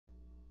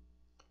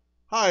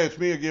Hi, it's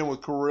me again with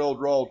Corel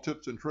Draw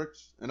tips and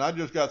tricks, and I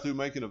just got through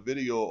making a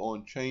video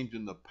on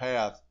changing the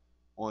path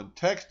on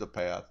text to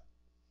path.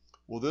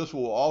 Well, this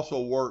will also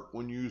work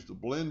when you use the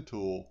blend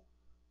tool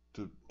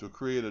to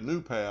create a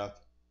new path.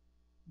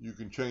 You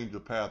can change the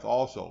path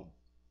also.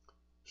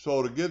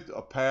 So to get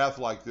a path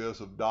like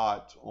this of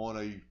dots on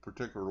a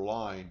particular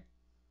line,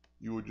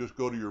 you would just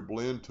go to your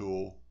blend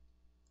tool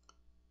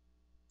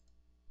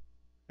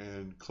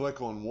and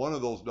click on one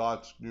of those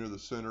dots near the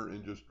center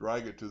and just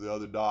drag it to the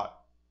other dot.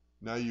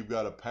 Now you've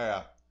got a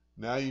path.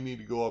 Now you need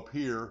to go up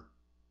here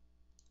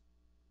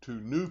to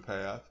new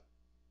path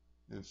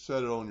and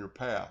set it on your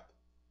path.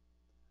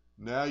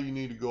 Now you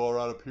need to go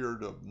right up here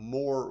to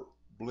more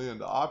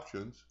blend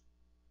options,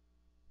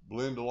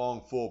 blend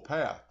along full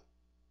path.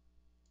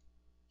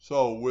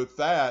 So with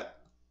that,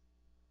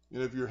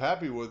 and if you're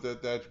happy with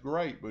it, that's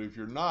great. But if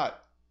you're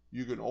not,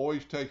 you can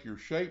always take your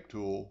shape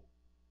tool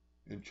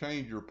and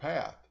change your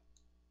path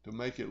to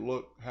make it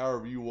look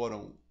however you want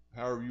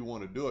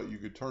to do it. You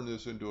could turn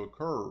this into a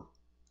curve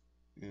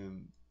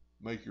and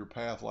make your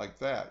path like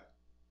that.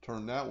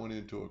 Turn that one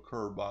into a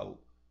curve by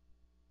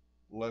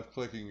left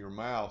clicking your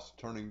mouse,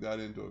 turning that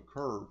into a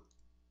curve.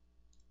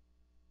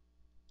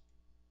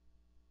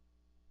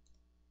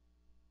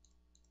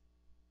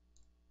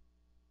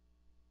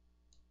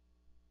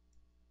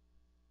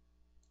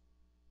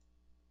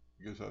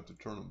 I guess I have to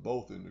turn them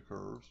both into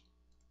curves.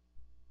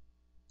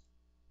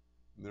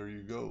 And there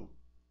you go.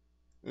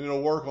 And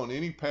it'll work on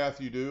any path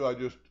you do. I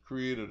just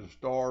created a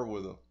star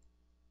with a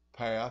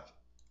path.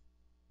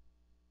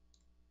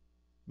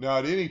 Now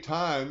at any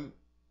time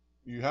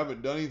you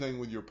haven't done anything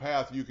with your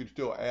path, you can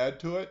still add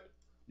to it.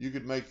 You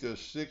could make this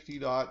 60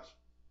 dots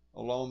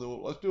along the,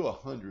 let's do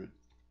 100.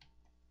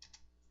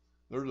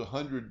 There's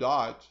 100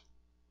 dots.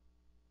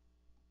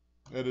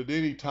 And at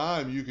any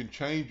time you can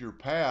change your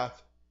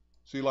path.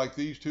 See, like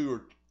these two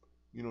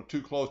are,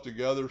 too close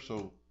together,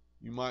 so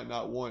you might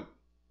not want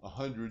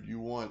 100. You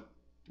want,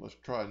 let's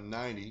try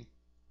 90.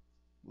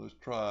 Let's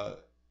try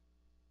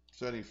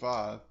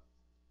 75.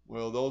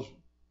 Well,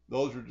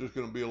 those are just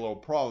going to be a little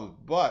problem.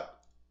 But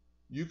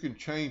you can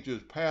change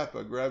this path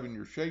by grabbing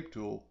your shape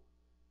tool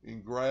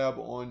and grab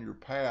on your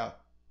path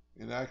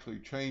and actually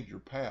change your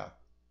path.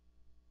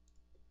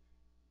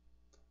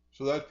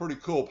 So that's pretty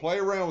cool. Play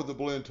around with the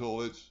blend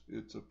tool.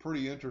 It's a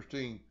pretty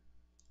interesting,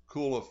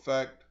 cool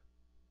effect,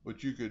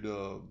 but you could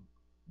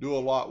do a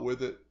lot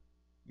with it.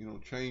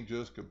 Change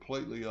this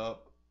completely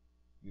up.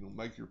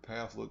 Make your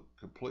path look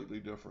completely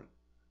different.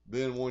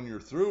 Then when you're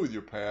through with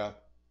your path,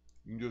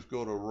 you can just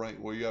go to rank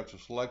where you have to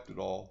select it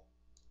all.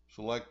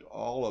 Select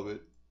all of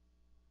it.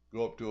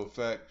 Go up to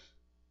effects,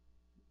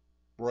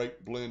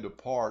 break blend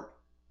apart,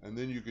 and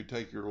then you could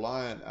take your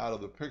line out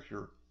of the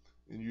picture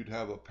and you'd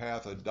have a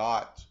path of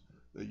dots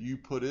that you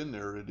put in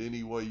there in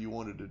any way you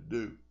wanted to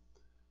do.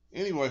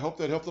 Anyway, hope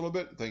that helped a little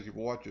bit. Thank you for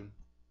watching.